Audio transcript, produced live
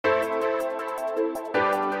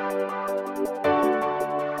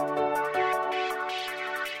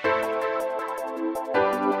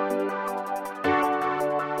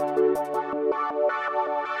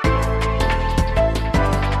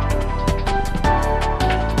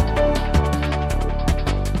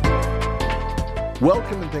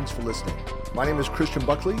Welcome and thanks for listening. My name is Christian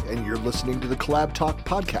Buckley, and you're listening to the Collab Talk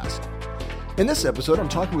podcast. In this episode, I'm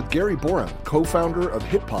talking with Gary Borham, co-founder of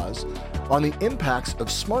HitPause, on the impacts of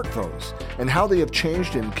smartphones and how they have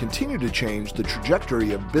changed and continue to change the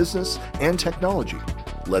trajectory of business and technology.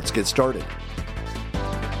 Let's get started.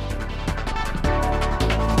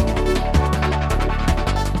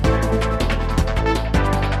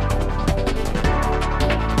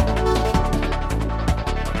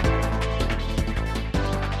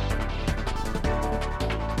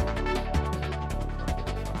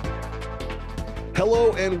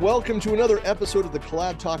 Hello and welcome to another episode of the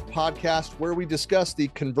Collab Talk podcast, where we discuss the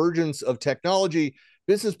convergence of technology,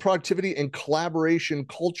 business productivity, and collaboration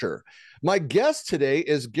culture. My guest today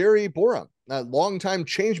is Gary Borham, a longtime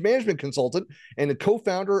change management consultant and a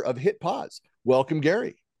co-founder of HitPause. Welcome,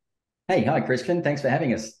 Gary. Hey, hi, Christian. Thanks for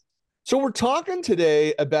having us. So we're talking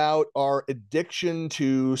today about our addiction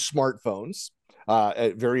to smartphones,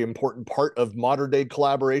 a very important part of modern day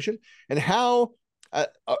collaboration, and how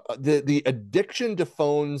the addiction to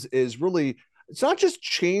phones is really, it's not just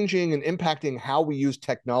changing and impacting how we use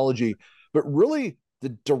technology, but really the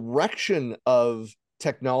direction of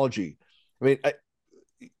technology. I mean,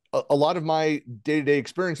 a lot of my day-to-day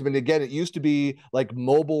experience, I mean, again, it used to be like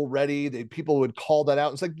mobile ready. People would call that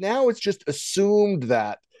out. It's like now it's just assumed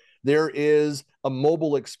that there is a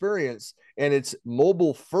mobile experience, and it's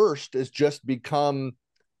mobile first has just become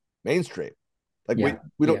mainstream. Like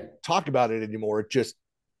we don't talk about it anymore. It just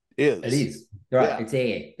is. It is. Right. Yeah. It's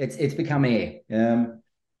air. It's become air.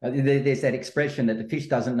 There's that expression that the fish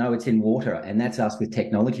doesn't know it's in water, and that's us with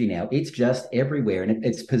technology now. It's just everywhere, and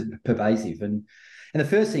it's pervasive. And the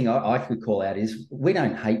first thing I would call out is we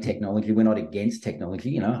don't hate technology. We're not against technology.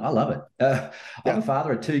 You know, I love it. I'm a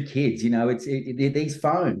father of two kids. You know, these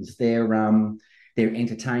phones. They're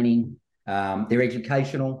entertaining. They're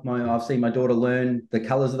educational. I've seen my daughter learn the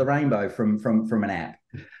colors of the rainbow from an app.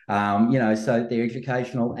 So they're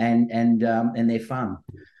educational and they're fun.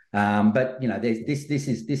 But you know, this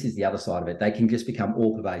is the other side of it. They can just become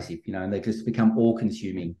all pervasive, and they just become all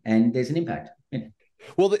consuming, and there's an impact. Yeah.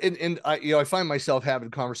 Well, and I find myself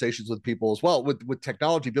having conversations with people as well with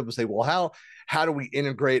technology. People say, well, how do we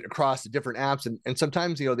integrate across the different apps? And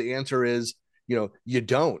sometimes, the answer is, you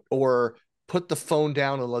don't, or put the phone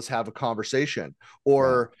down and let's have a conversation.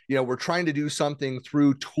 Or, we're trying to do something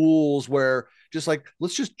through tools where just like,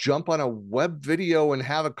 let's just jump on a web video and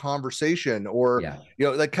have a conversation, or,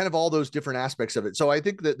 like kind of all those different aspects of it. So I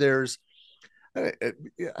think that there's,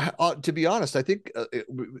 to be honest, I think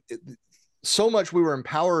so much we were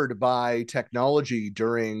empowered by technology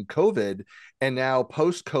during COVID, and now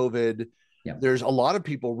post-COVID, there's a lot of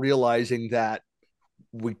people realizing that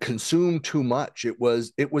we consume too much. It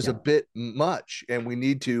was a bit much, and we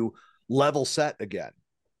need to level set again.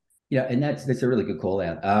 Yeah, and that's a really good call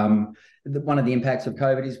out. One of the impacts of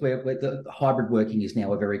COVID is where the hybrid working is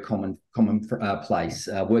now a very common place.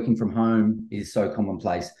 Working from home is so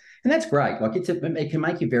commonplace, and that's great. Like it can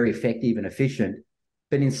make you very effective and efficient,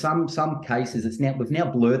 but in some cases, we've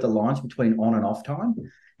now blurred the lines between on and off time.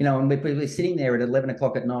 And we're sitting there at 11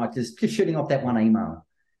 o'clock at night, just shooting off that one email.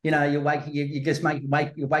 You're waking,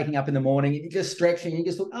 you're waking up in the morning, you're just stretching, you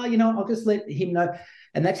just look, I'll just let him know.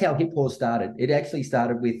 And that's how HitPause started. It actually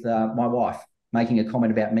started with my wife making a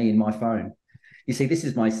comment about me in my phone. You see, this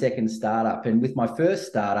is my second startup. And with my first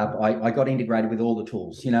startup, I got integrated with all the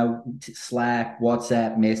tools, Slack,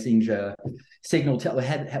 WhatsApp, Messenger, Signal,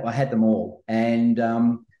 I had them all. And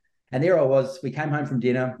there I was, we came home from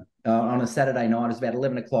dinner on a Saturday night, it was about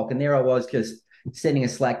 11 o'clock. And there I was just sending a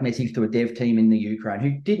Slack message to a dev team in the Ukraine who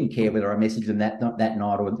didn't care whether I messaged them that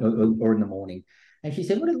night or in the morning. And she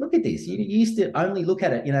said, look at this. You used to only look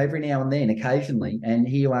at it, every now and then, occasionally. And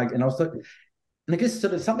here you are. And I was like, and it just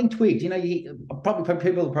sort of something twigged.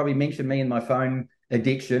 People probably mentioned me and my phone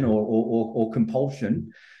addiction or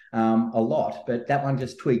compulsion a lot, but that one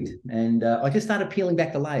just twigged. And I just started peeling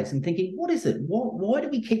back the layers and thinking, what is it? Why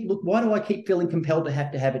do I keep feeling compelled to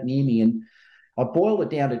have it near me? And I boil it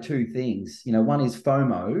down to two things. One is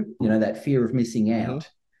FOMO, that fear of missing out. Mm-hmm.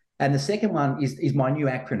 And the second one is my new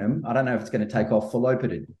acronym. I don't know if it's going to take off,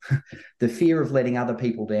 FOLOPID, the fear of letting other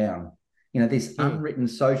people down. This unwritten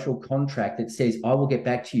social contract that says, I will get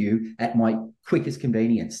back to you at my quickest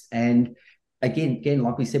convenience. And again,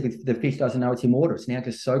 like we said, with the fish doesn't know it's in water. It's now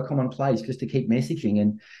just so commonplace just to keep messaging.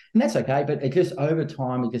 And that's okay. But it just over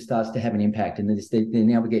time, it just starts to have an impact. And then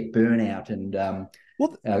now we get burnout and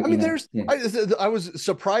Well, I was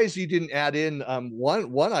surprised you didn't add in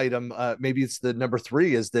one item. Maybe it's the number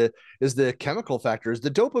 3 is the chemical factor, is the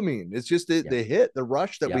dopamine. It's just the hit, the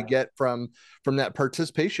rush that we get from that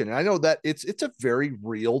participation. And I know that it's a very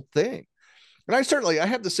real thing. And I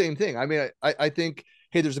have the same thing. I mean, I think,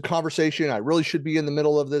 hey, there's a conversation. I really should be in the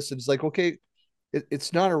middle of this. It's like, okay,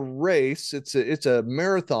 it's not a race. It's a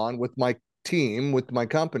marathon with my team, with my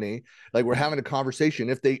company. Like, we're having a conversation.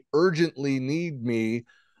 If they urgently need me,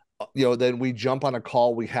 then we jump on a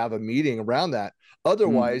call, we have a meeting around that.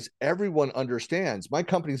 Otherwise, everyone understands. My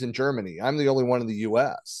company's in Germany. I'm the only one in the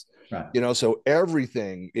US. Right. So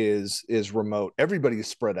everything is remote. Everybody's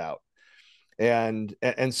spread out. And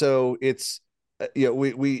so it's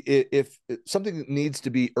we if something needs to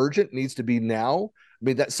be urgent, needs to be now. I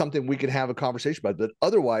mean, that's something we could have a conversation about. But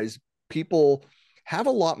otherwise, people have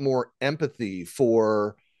a lot more empathy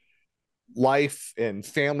for life and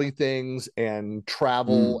family things and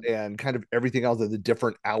travel and kind of everything else, of the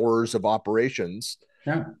different hours of operations.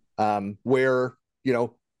 Yeah. Where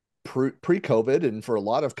pre-COVID, and for a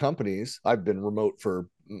lot of companies, I've been remote for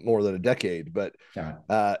more than a decade, but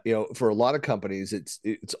for a lot of companies,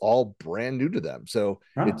 it's all brand new to them. So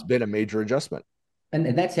it's been a major adjustment.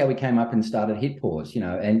 And that's how we came up and started HitPause,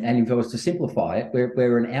 and if I was to simplify it,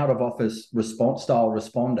 we're an out of office response style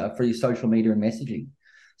responder for your social media and messaging.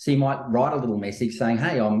 So you might write a little message saying,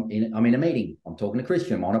 hey, I'm in a meeting, I'm talking to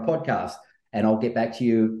Christian, I'm on a podcast, and I'll get back to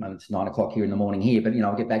you. It's 9 o'clock here in the morning here, but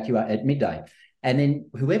I'll get back to you at midday. And then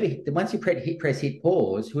once you press hit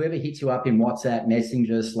pause, whoever hits you up in WhatsApp,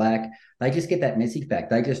 Messenger, Slack, they just get that message back.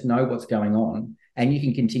 They just know what's going on, and you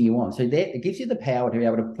can continue on. So it gives you the power to be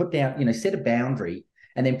able to put down, set a boundary,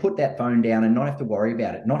 and then put that phone down and not have to worry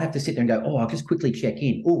about it, not have to sit there and go, oh, I'll just quickly check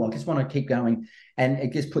in. Oh, I just want to keep going. And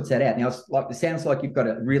it just puts that out. Now, it sounds like you've got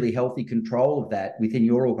a really healthy control of that within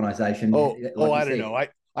your organization. I don't know.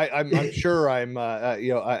 I'm sure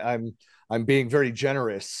I'm being very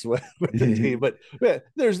generous with the team, but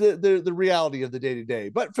there's the reality of the day-to-day.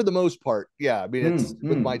 But for the most part, yeah, I mean, it's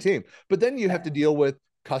with my team. But then you have to deal with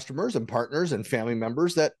customers and partners and family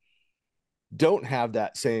members that don't have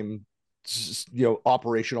that same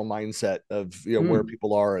operational mindset of where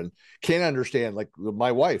people are, and can't understand. Like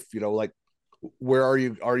my wife, like, where are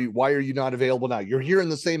you? Why are you not available now? You're here in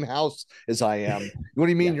the same house as I am. What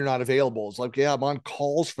do you mean you're not available? It's like, yeah, I'm on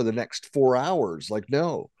calls for the next 4 hours. Like,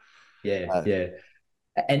 no. Yeah.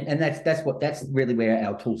 And that's really where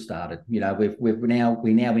our tool started. We now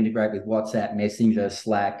integrate with WhatsApp, Messenger,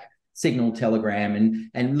 Slack, Signal,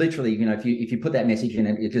 Telegram, and literally, if you put that message in,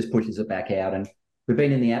 it just pushes it back out. And we've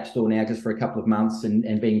been in the App Store now just for a couple of months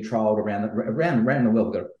and being trialed around the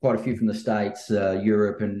world. We've got quite a few from the States,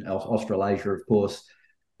 Europe, and Australasia, of course.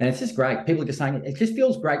 And it's just great. People are just saying, it just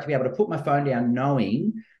feels great to be able to put my phone down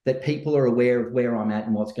knowing that people are aware of where I'm at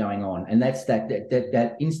and what's going on. And that's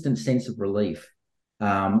that instant sense of relief.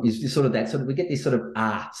 Is just we get this sort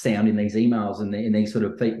of sound in these emails and in these sort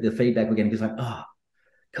of the feedback we're getting, just like, oh,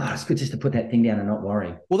 God, it's good just to put that thing down and not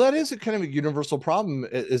worry. Well, that is a kind of a universal problem.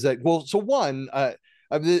 Is that, well? So one,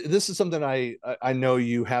 this is something I know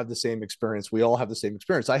you have the same experience. We all have the same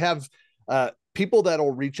experience. I have people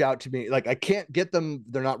that'll reach out to me, like I can't get them.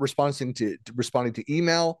 They're not responding to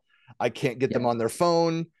email. I can't get them on their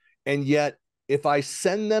phone, and yet if I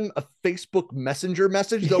send them a Facebook Messenger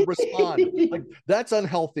message, they'll respond. Like, that's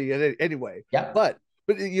unhealthy anyway. Yeah. But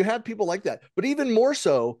you have people like that. But even more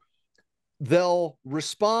so, they'll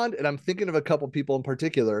respond, and I'm thinking of a couple of people in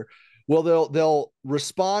particular. Well, they'll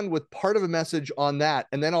respond with part of a message on that,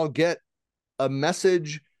 and then I'll get a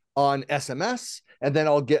message on SMS, and then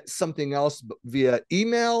I'll get something else via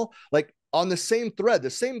email, like on the same thread, the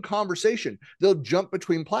same conversation. They'll jump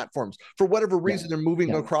between platforms for whatever reason. They're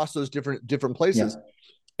moving across those different places.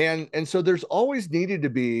 And so there's always needed to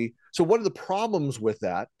be. So what are the problems with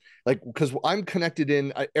that? Like, because I'm connected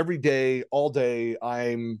in every day, all day.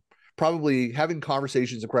 I'm probably having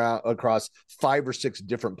conversations across 5 or 6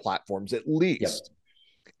 different platforms at least.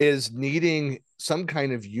 Is needing some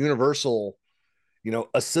kind of universal,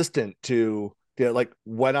 assistant to like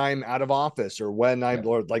when I'm out of office, or when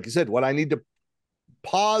or like you said, when I need to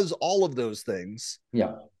pause all of those things.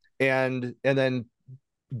 And then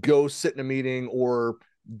go sit in a meeting or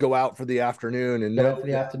go out for the afternoon and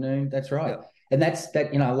That's right. And that's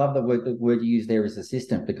that, I love the word you use there as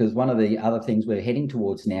assistant, because one of the other things we're heading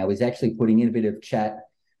towards now is actually putting in a bit of chat,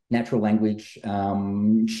 natural language,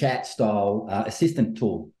 chat style assistant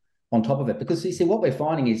tool on top of it. Because you see, what we're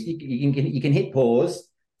finding is you can hit pause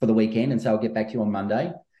for the weekend and say, I'll get back to you on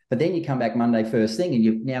Monday. But then you come back Monday first thing, and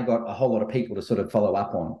you've now got a whole lot of people to sort of follow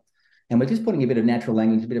up on. And we're just putting a bit of natural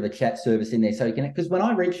language, a bit of a chat service in there. So you can, because when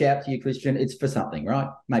I reach out to you, Christian, it's for something, right?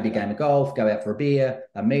 Maybe a game of golf, go out for a beer,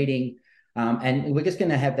 a meeting. And we're just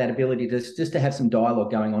going to have that ability to just to have some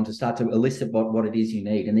dialogue going on to start to elicit what it is you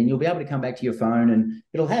need. And then you'll be able to come back to your phone and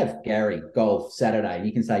it'll have Gary, golf, Saturday. And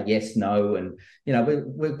you can say yes, no. And,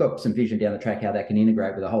 we've got some vision down the track how that can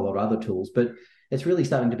integrate with a whole lot of other tools. But it's really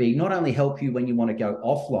starting to be not only help you when you want to go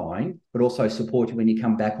offline, but also support you when you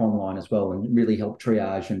come back online as well, and really help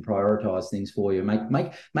triage and prioritize things for you. Make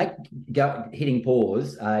hitting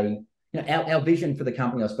pause our vision for the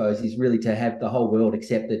company, I suppose, is really to have the whole world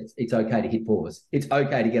accept that it's okay to hit pause. It's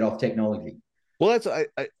okay to get off technology. Well, that's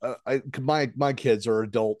my kids are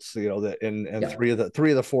adults, that and Yep.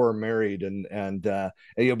 three of the four are married, and but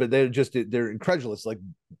they're incredulous.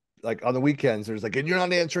 Like on the weekends, there's like, and you're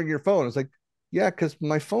not answering your phone. It's like, yeah, because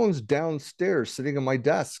my phone's downstairs sitting on my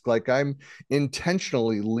desk. Like I'm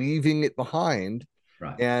intentionally leaving it behind,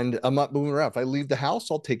 Right. and I'm not moving around. If I leave the house,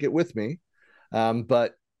 I'll take it with me.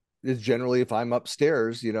 But it's generally if I'm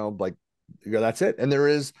upstairs, like, that's it. And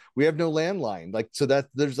we have no landline. Like, so that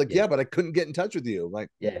there's like, yeah, but I couldn't get in touch with you. Like,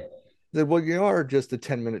 Yeah. well, you are just a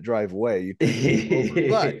 10-minute drive away. You could over,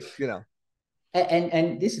 but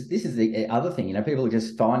And this is the other thing, people are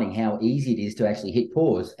just finding how easy it is to actually hit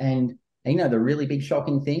pause. And the really big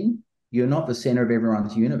shocking thing, you're not the center of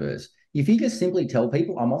everyone's universe. If you just simply tell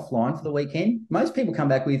people I'm offline for the weekend, most people come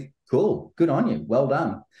back with, cool, good on you, well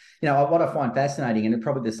done. What I find fascinating, and it's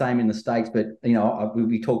probably the same in the States, but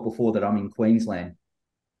we talked before that I'm in Queensland,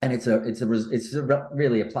 and it's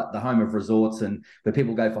really the home of resorts and where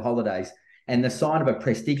people go for holidays. And the sign of a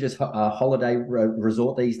prestigious holiday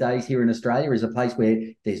resort these days here in Australia is a place where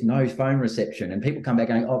there's no phone reception, and people come back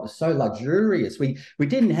going, "Oh, it was so luxurious. We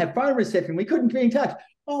didn't have phone reception. We couldn't be in touch.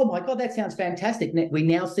 Oh my God, that sounds fantastic." We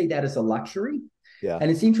now see that as a luxury. Yeah.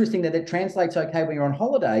 And it's interesting that it translates okay when you're on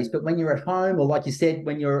holidays, but when you're at home, or like you said,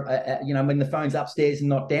 when you're, when the phone's upstairs and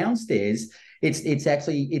not downstairs, it's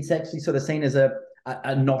actually sort of seen as a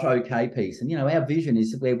not okay piece. And our vision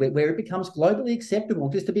is where it becomes globally acceptable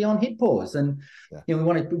just to be on hit pause. And we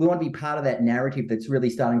want to be part of that narrative that's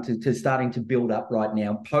really starting to build up right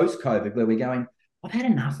now post COVID, where we're going, I've had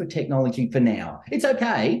enough of technology for now. It's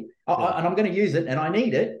okay, and I'm going to use it, and I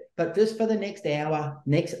need it, but just for the next hour,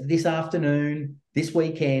 this afternoon, this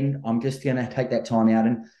weekend, I'm just going to take that time out.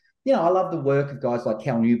 And I love the work of guys like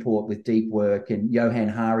Cal Newport with Deep Work and Johan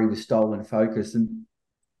Hari with Stolen Focus, and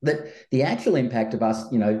that the actual impact of us,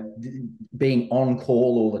 being on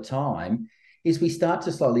call all the time, is we start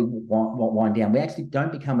to slowly wind down. We actually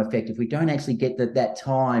don't become effective. We don't actually get that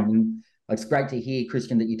time. And it's great to hear,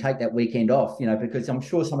 Christian, that you take that weekend off, because I'm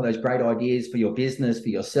sure some of those great ideas for your business, for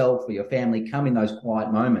yourself, for your family come in those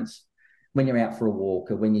quiet moments when you're out for a walk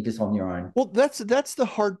or when you're just on your own. Well, that's the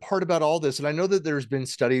hard part about all this. And I know that there's been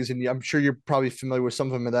studies, and I'm sure you're probably familiar with some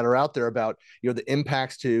of them that are out there about, the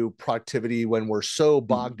impacts to productivity when we're so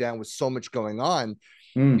bogged down with so much going on.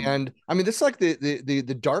 And I mean, this is like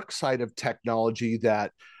the dark side of technology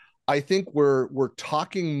that I think we're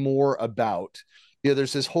talking more about.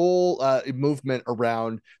 There's this whole movement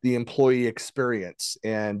around the employee experience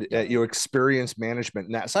and experience management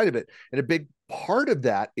and that side of it. And a big part of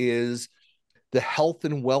that is the health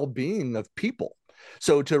and well-being of people.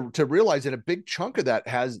 So to realize that a big chunk of that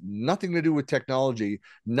has nothing to do with technology,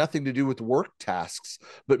 nothing to do with work tasks,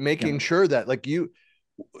 but making sure that, like, you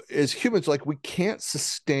as humans, like, we can't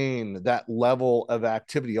sustain that level of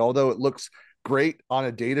activity, although it looks great on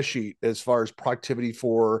a data sheet as far as productivity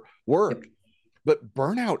for work. But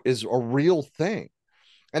burnout is a real thing.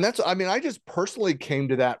 And I just personally came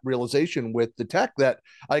to that realization with the tech that,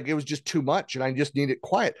 like, it was just too much and I just needed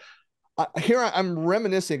quiet. Here I'm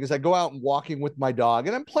reminiscing as I go out and walking with my dog,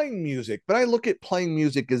 and I'm playing music, but I look at playing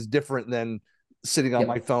music as different than sitting on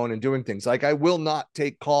my phone and doing things. Like, I will not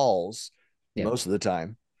take calls most of the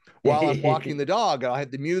time while I'm walking the dog. I'll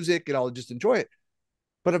have the music and I'll just enjoy it.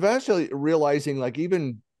 But eventually realizing, like,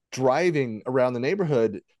 even driving around the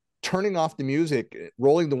neighborhood, turning off the music,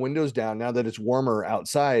 rolling the windows down now that it's warmer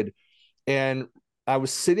outside. And I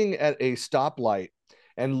was sitting at a stoplight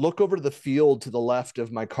and look over to the field to the left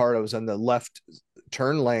of my car. I was on the left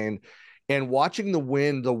turn lane and watching the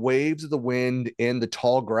wind, the waves of the wind in the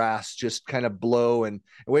tall grass just kind of blow and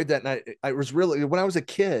wave that night. I was really, when I was a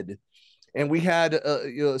kid, and we had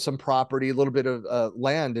some property, a little bit of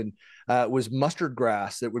land, and it was mustard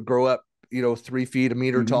grass that would grow up 3 feet, a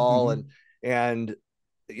meter tall, and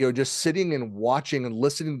just sitting and watching and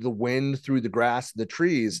listening to the wind through the grass and the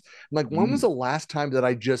trees. I'm like, when was the last time that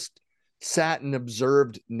I just sat and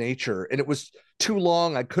observed nature? And it was too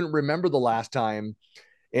long. I couldn't remember the last time,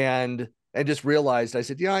 and just realized, I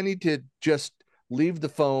said, I need to just leave the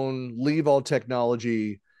phone, leave all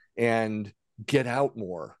technology, and get out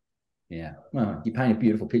more. Yeah. Well, you paint a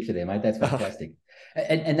beautiful picture there, mate. That's fantastic.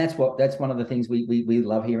 And that's one of the things we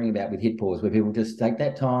love hearing about with hit pause, where people just take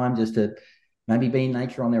that time just to maybe be in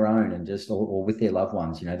nature on their own and just or with their loved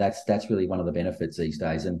ones. You know, that's really one of the benefits these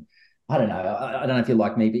days. And I don't know. I don't know if you're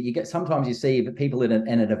like me, but you get sometimes you see people at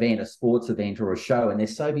an event, a sports event or a show, and they're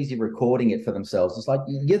so busy recording it for themselves. It's like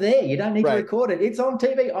you're there. You don't need to Right. record it. It's on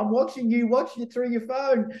TV. I'm watching you. Watching it through your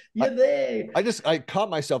phone. You're there. I caught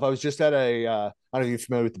myself. I was just at a I don't know if you're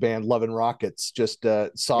familiar with the band Love and Rockets. Just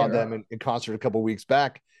saw Yeah, right. them in concert a couple of weeks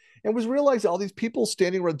back, and was realizing all these people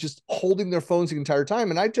standing around just holding their phones the entire time.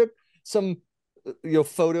 And I took some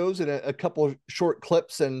photos and a couple of short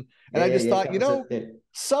clips, and Yeah, I just yeah, thought, yeah.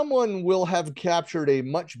 someone will have captured a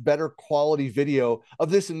much better quality video of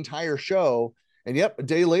this entire show. And yep, a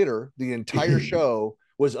day later, the entire show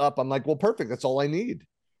was up. I'm like, well, perfect. That's all I need.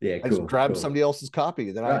 Yeah, I just cool, grab cool. somebody else's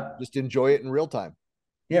copy, then I Right. just enjoy it in real time.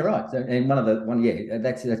 Yeah, right. So, and yeah,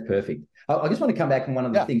 that's perfect. I just want to come back on one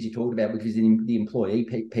of the Yeah, things you talked about, which is the employee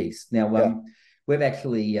piece. Now, yeah. we've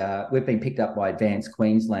actually we've been picked up by Advanced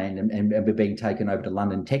Queensland, and we're being taken over to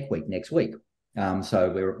London Tech Week next week.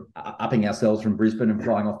 So we're upping ourselves from Brisbane and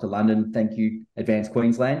flying off to London. Thank you, Advanced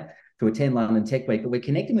Queensland, to attend London Tech Week. But we're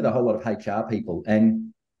connecting with a whole lot of HR people,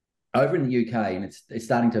 and over in the UK, and it's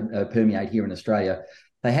starting to permeate here in Australia.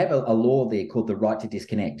 They have a law there called the right to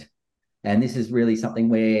disconnect. And this is really something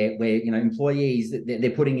where employees,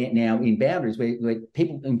 they're putting it now in boundaries where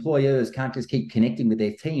employers can't just keep connecting with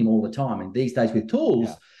their team all the time. And these days with tools,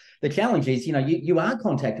 Yeah. the challenge is, you are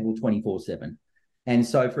contactable 24/7. And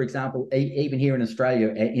so, for example, even here in Australia,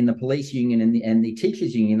 in the police union and the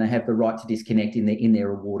teachers union, they have the right to disconnect in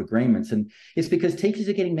their award agreements. And it's because teachers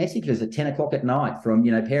are getting messages at 10 o'clock at night from,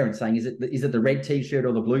 parents saying, is it the red T-shirt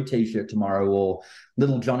or the blue T-shirt tomorrow? Or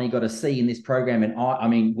little Johnny got a C in this program. And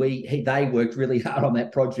they worked really hard on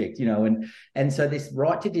that project, and so this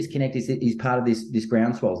right to disconnect is part of this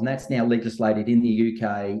groundswells. And that's now legislated in the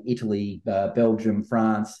UK, Italy, Belgium,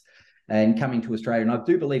 France, and coming to Australia. And I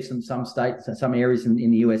do believe some states, some areas in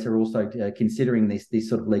the US are also considering this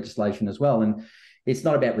sort of legislation as well. And it's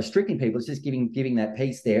not about restricting people; it's just giving that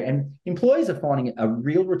piece there. And employers are finding a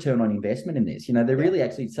real return on investment in this. They're really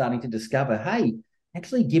actually starting to discover, hey,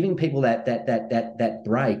 actually giving people that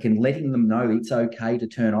break and letting them know it's okay to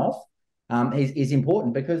turn off is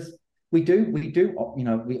important, because we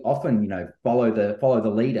often follow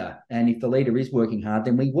the leader, and if the leader is working hard,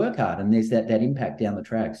 then we work hard, and there's that impact down the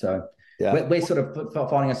track. So Yeah. we're sort of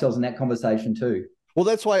finding ourselves in that conversation too. Well,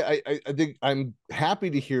 that's why I think I'm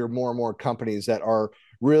happy to hear more and more companies that are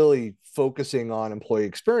really focusing on employee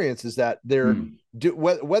experience, is that they're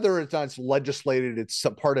whether it's not legislated, it's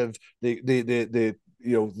a part of the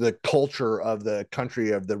culture of the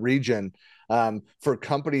country, of the region, for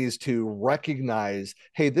companies to recognize,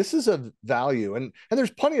 hey, this is a value. And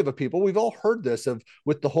there's plenty of people, we've all heard this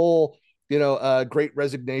with the whole, great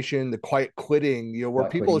resignation, the quiet quitting, where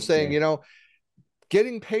Quiet people are quitting, saying, yeah.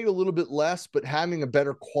 Getting paid a little bit less, but having a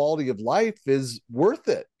better quality of life is worth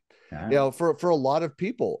it. For a lot of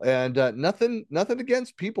people. And nothing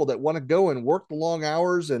against people that want to go and work the long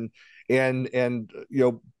hours and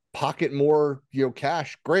pocket more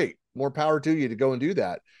cash. Great, more power to you to go and do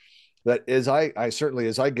that. But as I certainly,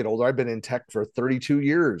 as I get older, I've been in tech for 32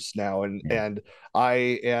 years now, and I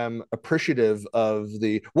am appreciative of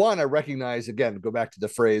the one. I recognize, again, go back to the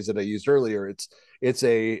phrase that I used earlier.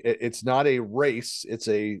 It's not a race. It's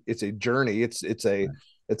a journey.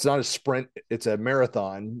 It's not a sprint. It's a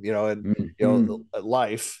marathon.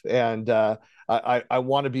 Life. And I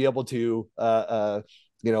want to be able to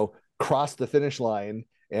cross the finish line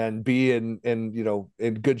and be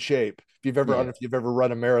in good shape. If you've ever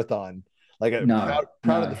run a marathon, like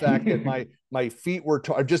proud of the fact that my feet were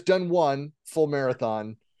I've just done one full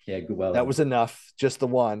marathon. Yeah, good. Well, that was enough, just the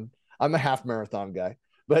one. I'm a half marathon guy,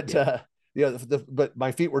 but but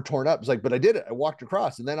my feet were torn up. It's like, but I did it. I walked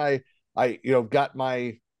across, and then I got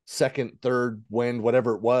my second, third wind,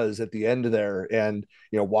 whatever it was, at the end of there, and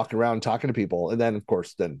walking around talking to people, and then of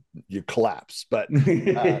course then you collapse. But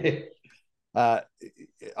I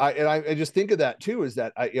just think of that too, is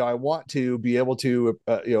that I want to be able to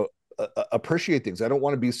appreciate things. I don't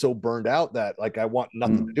want to be so burned out that like I want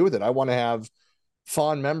nothing to do with it. I want to have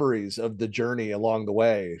fond memories of the journey along the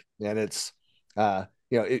way. And it's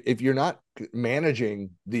if you're not managing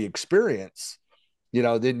the experience,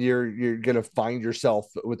 then you're going to find yourself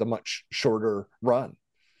with a much shorter run.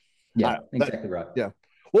 Yeah, exactly right. Yeah.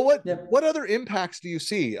 Well, what other impacts do you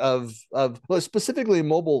see of specifically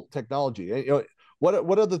mobile technology?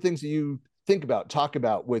 What other things do you talk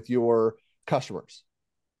about with your customers?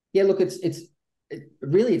 Yeah, look, it's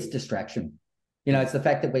really distraction. It's the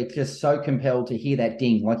fact that we're just so compelled to hear that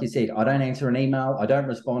ding. Like you said, I don't answer an email, I don't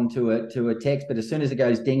respond to a text, but as soon as it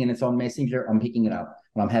goes ding and it's on Messenger, I'm picking it up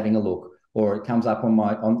and I'm having a look, or it comes up on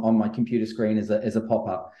my computer screen as a pop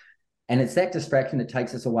up. And it's that distraction that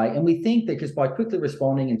takes us away. And we think that just by quickly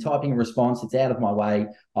responding and typing a response, it's out of my way.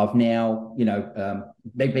 I've now,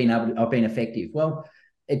 I've been effective. Well,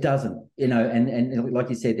 it doesn't, and like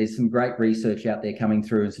you said, there's some great research out there coming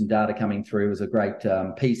through and some data coming through. There's a great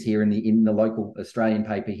piece here in the local Australian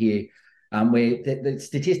paper here, where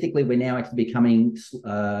statistically we're now actually becoming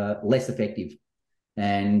less effective.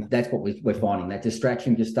 And that's what we're finding. That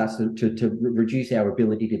distraction just starts to reduce our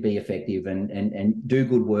ability to be effective and do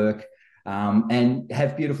good work, and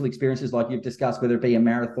have beautiful experiences like you've discussed, whether it be a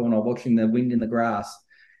marathon or watching the wind in the grass.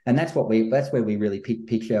 And that's where we really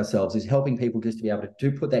pitch ourselves, is helping people just to be able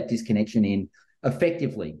to put that disconnection in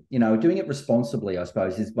effectively. Doing it responsibly, I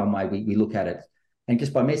suppose, is one way we look at it. And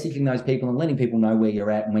just by messaging those people and letting people know where you're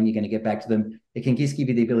at and when you're going to get back to them, it can just give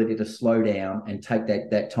you the ability to slow down and take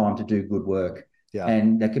that time to do good work. Yeah.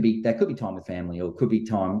 And that could be time with family, or it could be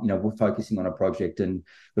time, we're focusing on a project. And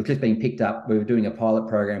we've just been picked up. We were doing a pilot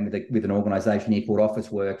program with an organisation here called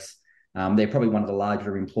Officeworks. They're probably one of the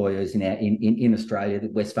larger employers in Australia.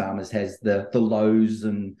 That Wesfarmers has the Lowe's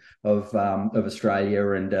of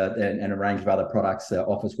Australia and a range of other products.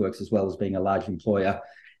 Officeworks as well as being a large employer,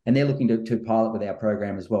 and they're looking to pilot with our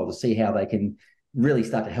program as well to see how they can really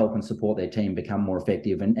start to help and support their team become more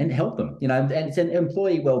effective and help them. And it's an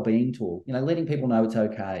employee well-being tool. Letting people know it's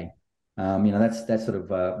okay. That's sort of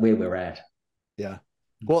where we're at. Yeah.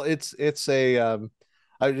 Well, it's a.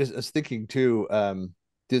 I was thinking too.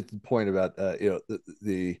 Did the point about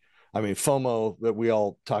FOMO that we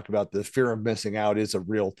all talk about, the fear of missing out, is a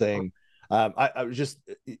real thing. I was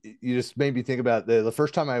you just made me think about the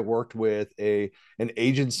first time I worked with an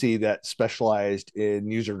agency that specialized in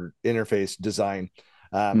user interface design.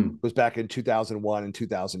 Was back in 2001 and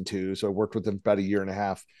 2002. So I worked with them about a year and a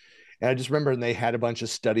half, and I just remember they had a bunch of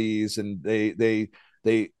studies, and they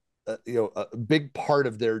a big part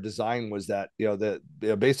of their design was that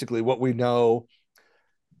basically what we know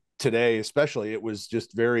today, especially, it was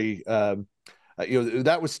just very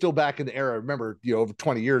that was still back in the era. Remember, over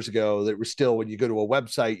 20 years ago, there was still, when you go to a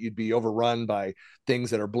website, you'd be overrun by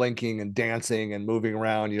things that are blinking and dancing and moving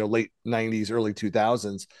around, late 90s, early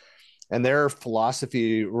 2000s. And their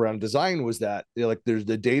philosophy around design was that there's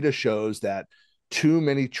the data shows that too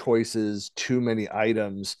many choices, too many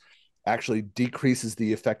items actually decreases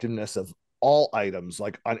the effectiveness of all items,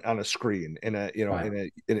 like on a screen in a in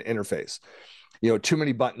an interface. Too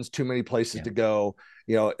many buttons, too many places to go,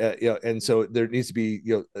 and so there needs to be,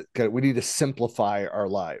 we need to simplify our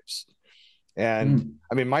lives. And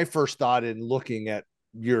I mean, my first thought in looking at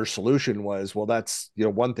your solution was, well, that's,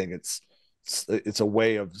 one thing, it's a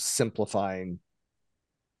way of simplifying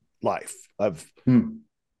life, of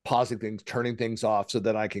pausing things, turning things off so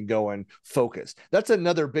that I can go and focus. That's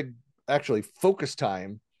another big, actually, focus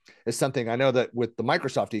time is something I know that with the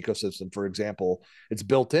Microsoft ecosystem, for example, it's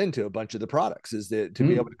built into a bunch of the products, is that to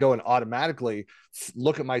be able to go and automatically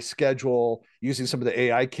look at my schedule using some of the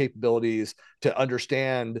AI capabilities to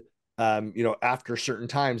understand, after certain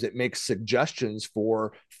times, it makes suggestions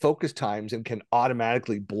for focus times and can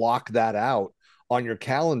automatically block that out on your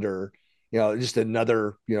calendar. Just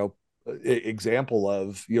another, example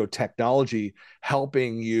of, technology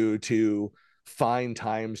helping you to find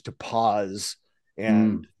times to pause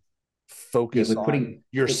and focus on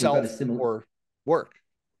yourself or work.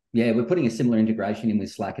 Yeah, we're putting a similar integration in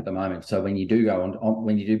with Slack at the moment. So when you do go on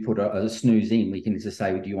when you do put a snooze in, we can just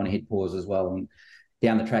say, do you want to hit pause as well? And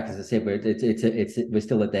down the track, as I said, we're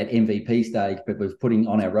still at that MVP stage, but we're putting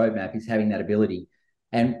on our roadmap is having that ability.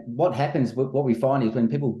 And what happens, what we find is when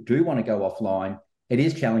people do want to go offline, it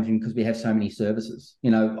is challenging because we have so many services.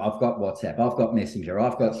 I've got WhatsApp, I've got Messenger,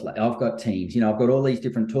 I've got Slack, I've got Teams. I've got all these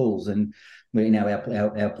different tools, and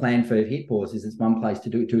our plan for hit pause is it's one place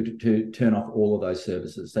to turn off all of those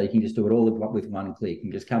services, so you can just do it all with one click. You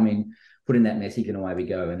can just come in, put in that message, and away we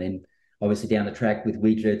go. And then obviously down the track with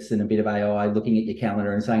widgets and a bit of AI, looking at your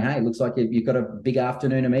calendar and saying, hey, it looks like you've got a big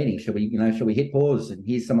afternoon of meetings. Shall we hit pause? And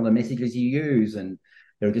here's some of the messages you use, and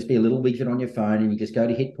it'll just be a little widget on your phone, and you just go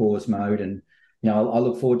to hit pause mode. And I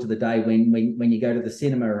look forward to the day when you go to the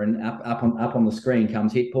cinema and up on the screen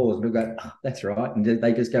comes hit pause, and we'll go, oh, that's right. And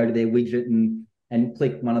they just go to their widget and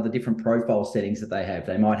click one of the different profile settings that they have.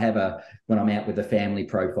 They might have when I'm out with a family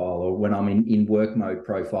profile, or when I'm in work mode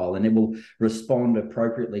profile, and it will respond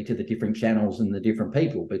appropriately to the different channels and the different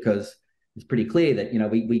people, because it's pretty clear that,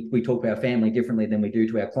 we talk to our family differently than we do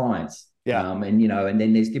to our clients. Yeah. And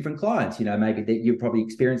then there's different clients, maybe that you're probably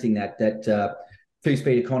experiencing that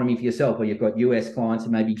two-speed economy for yourself, or you've got US clients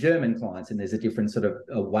and maybe German clients, and there's a different sort of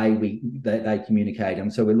a way they communicate.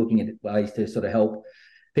 And so we're looking at ways to sort of help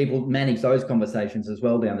people manage those conversations as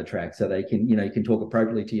well down the track, so they can, you can talk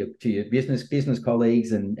appropriately to your business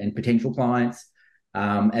colleagues and potential clients,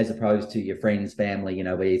 as opposed to your friends, family,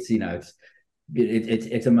 where it's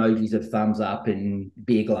it's emojis of thumbs up and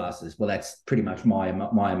beer glasses. Well, that's pretty much my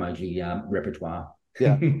emoji repertoire.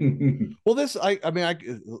 Yeah. Well,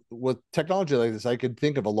 with technology like this, I could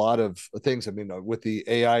think of a lot of things. I mean, with the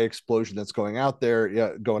AI explosion that's going on out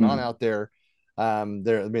there,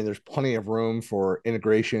 there's plenty of room for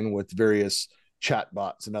integration with various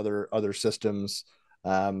chatbots and other systems.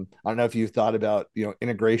 I don't know if you've thought about,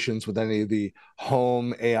 integrations with any of the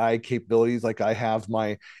home AI capabilities. Like I have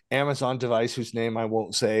my Amazon device, whose name I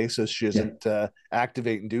won't say, so she doesn't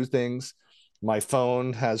activate and do things. My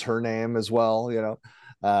phone has her name as well,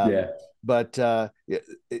 but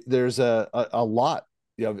there's a lot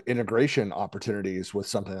of integration opportunities with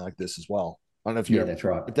something like this as well. I don't know if that's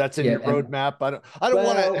right. If that's in your roadmap. I don't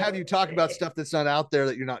want to have you talk about stuff that's not out there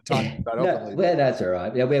that you're not talking about openly. Well, that's all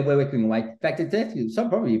right. Yeah, we're working away. In fact, it actually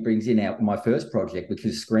probably brings in my first project, which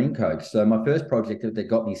is Screen Coach. So my first project that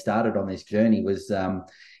got me started on this journey was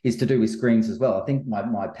is to do with screens as well. I think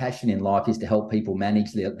my passion in life is to help people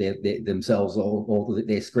manage themselves or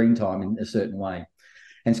their screen time in a certain way.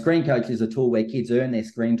 And Screen Coach is a tool where kids earn their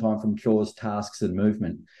screen time from chores, tasks, and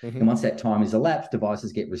movement. Mm-hmm. And once that time is elapsed,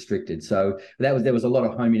 devices get restricted. So there was a lot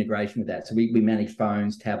of home integration with that. So we manage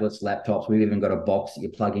phones, tablets, laptops. We've even got a box that you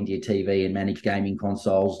plug into your TV and manage gaming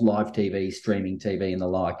consoles, live TV, streaming TV, and the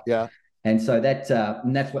like. Yeah. And so that's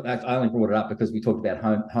what I only brought it up because we talked about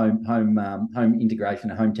home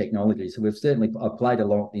integration and home technology. So I've played a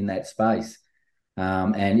lot in that space,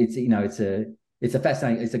 and it's a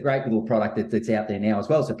fascinating, it's a great little product that's out there now as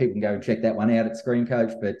well. So people can go and check that one out at Screen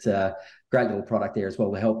Coach, but great little product there as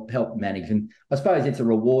well to help manage. And I suppose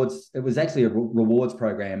it was actually a rewards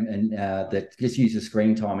program and that just uses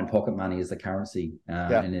screen time and pocket money as the currency.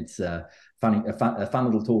 And it's a fun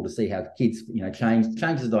little tool to see how kids,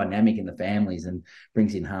 changes the dynamic in the families and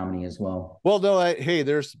brings in harmony as well. Well, no,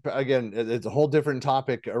 there's, again, it's a whole different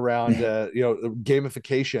topic around,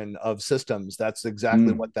 gamification of systems. That's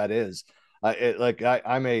exactly what that is.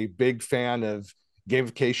 I'm a big fan of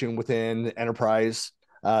gamification within enterprise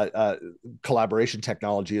collaboration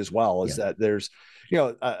technology as well. Is that there's,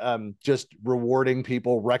 just rewarding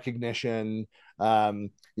people, recognition,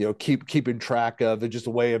 keeping track of it, just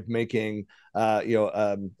a way of making,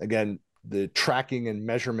 again, the tracking and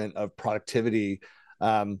measurement of productivity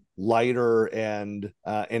lighter and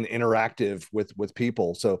interactive with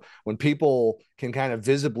people. So when people can kind of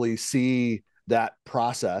visibly see that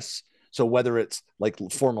process. So whether it's like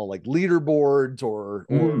formal like leaderboards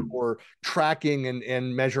or tracking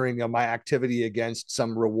and measuring my activity against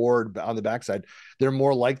some reward on the backside, they're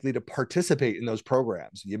more likely to participate in those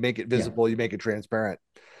programs. You make it visible, you make it transparent.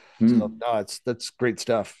 So no, that's great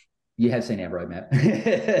stuff. You have seen our roadmap.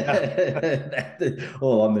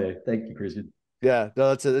 All on there. Thank you, Christian. Yeah,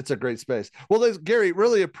 no, it's a great space. Well, Gary,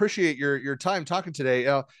 really appreciate your time talking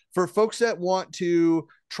today. For folks that want to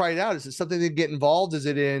try it out, is it something to get involved? Is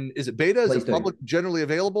it beta? Is it public, generally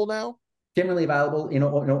available now? Generally available in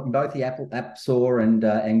both the Apple App Store and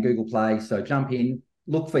Google Play. So jump in,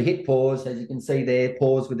 look for Hit Pause, as you can see there,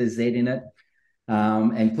 pause with a Z in it.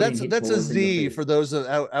 And that's a Z for those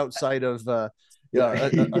outside of the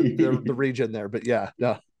region there. But yeah,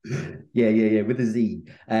 no. Yeah, with a Z.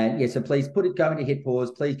 And so please go into Hit Pause.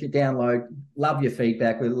 Please download. Love your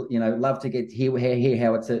feedback. We love to hear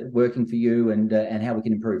how it's working for you and how we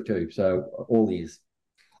can improve too. So all ears.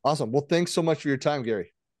 Awesome. Well, thanks so much for your time,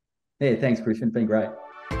 Gary. Yeah, thanks, Christian. It's been great.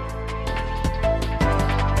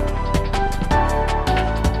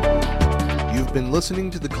 You've been listening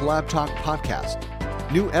to the Collab Talk podcast.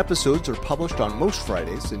 New episodes are published on most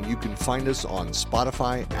Fridays, and you can find us on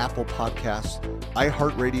Spotify, Apple Podcasts,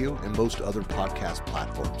 iHeartRadio, and most other podcast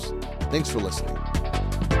platforms. Thanks for listening.